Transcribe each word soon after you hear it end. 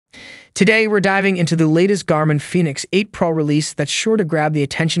Today, we're diving into the latest Garmin Fenix 8 Pro release that's sure to grab the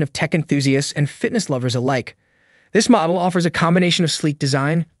attention of tech enthusiasts and fitness lovers alike. This model offers a combination of sleek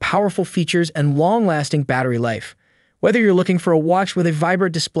design, powerful features, and long-lasting battery life. Whether you're looking for a watch with a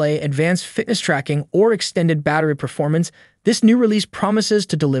vibrant display, advanced fitness tracking, or extended battery performance, this new release promises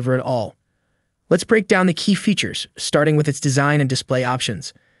to deliver it all. Let's break down the key features, starting with its design and display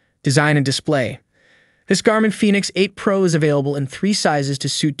options. Design and display. This Garmin Fenix 8 Pro is available in 3 sizes to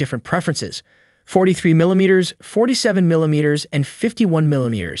suit different preferences: 43mm, 47mm, and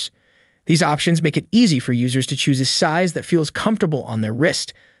 51mm. These options make it easy for users to choose a size that feels comfortable on their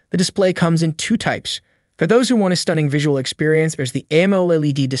wrist. The display comes in 2 types. For those who want a stunning visual experience, there's the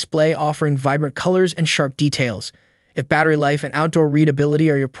AMOLED display offering vibrant colors and sharp details. If battery life and outdoor readability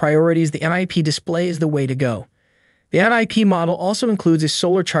are your priorities, the MIP display is the way to go. The MIP model also includes a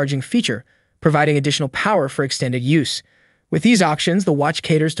solar charging feature, providing additional power for extended use. With these options, the watch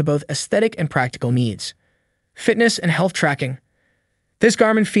caters to both aesthetic and practical needs. Fitness and health tracking. This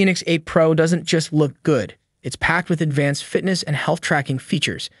Garmin Fenix 8 Pro doesn't just look good. It's packed with advanced fitness and health tracking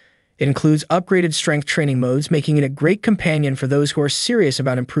features. It includes upgraded strength training modes, making it a great companion for those who are serious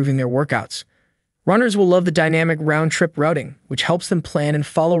about improving their workouts. Runners will love the dynamic round-trip routing, which helps them plan and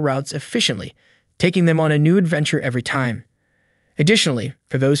follow routes efficiently, taking them on a new adventure every time. Additionally,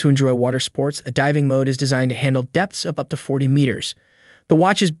 for those who enjoy water sports, a diving mode is designed to handle depths of up to 40 meters. The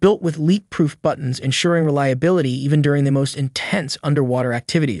watch is built with leak-proof buttons, ensuring reliability even during the most intense underwater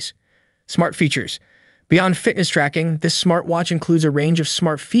activities. Smart features. Beyond fitness tracking, this smartwatch includes a range of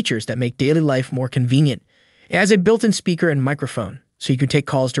smart features that make daily life more convenient. It has a built-in speaker and microphone, so you can take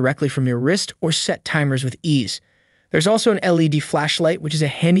calls directly from your wrist or set timers with ease. There's also an LED flashlight, which is a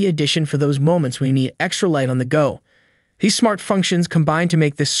handy addition for those moments when you need extra light on the go. These smart functions combine to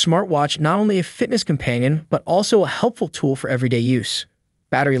make this smartwatch not only a fitness companion, but also a helpful tool for everyday use.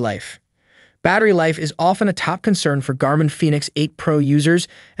 Battery life. Battery life is often a top concern for Garmin Fenix 8 Pro users,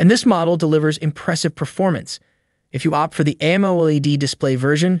 and this model delivers impressive performance. If you opt for the AMOLED display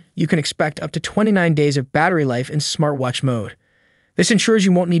version, you can expect up to 29 days of battery life in smartwatch mode. This ensures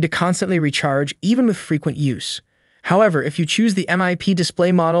you won't need to constantly recharge, even with frequent use. However, if you choose the MIP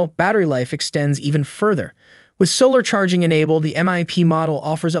display model, battery life extends even further. With solar charging enabled, the MIP model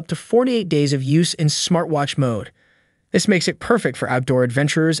offers up to 48 days of use in smartwatch mode. This makes it perfect for outdoor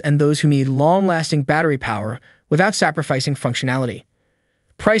adventurers and those who need long-lasting battery power without sacrificing functionality.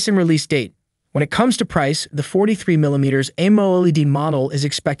 Price and release date. When it comes to price, the 43mm AMOLED model is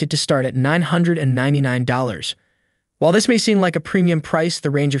expected to start at $999. While this may seem like a premium price,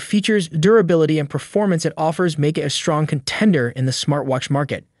 the range of features, durability, and performance it offers make it a strong contender in the smartwatch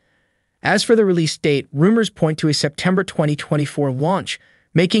market. As for the release date, rumors point to a September 2024 launch,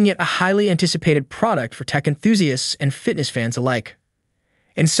 making it a highly anticipated product for tech enthusiasts and fitness fans alike.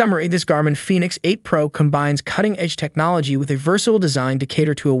 In summary, this Garmin Fenix 8 Pro combines cutting-edge technology with a versatile design to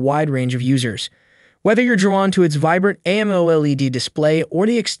cater to a wide range of users. Whether you're drawn to its vibrant AMOLED display or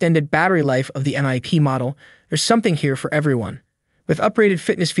the extended battery life of the MIP model, there's something here for everyone. With upgraded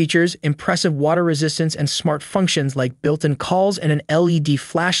fitness features, impressive water resistance, and smart functions like built-in calls and an LED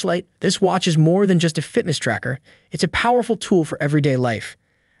flashlight, this watch is more than just a fitness tracker. It's a powerful tool for everyday life.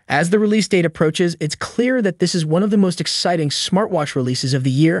 As the release date approaches, it's clear that this is one of the most exciting smartwatch releases of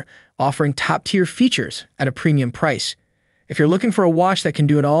the year, offering top-tier features at a premium price. If you're looking for a watch that can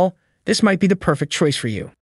do it all, this might be the perfect choice for you.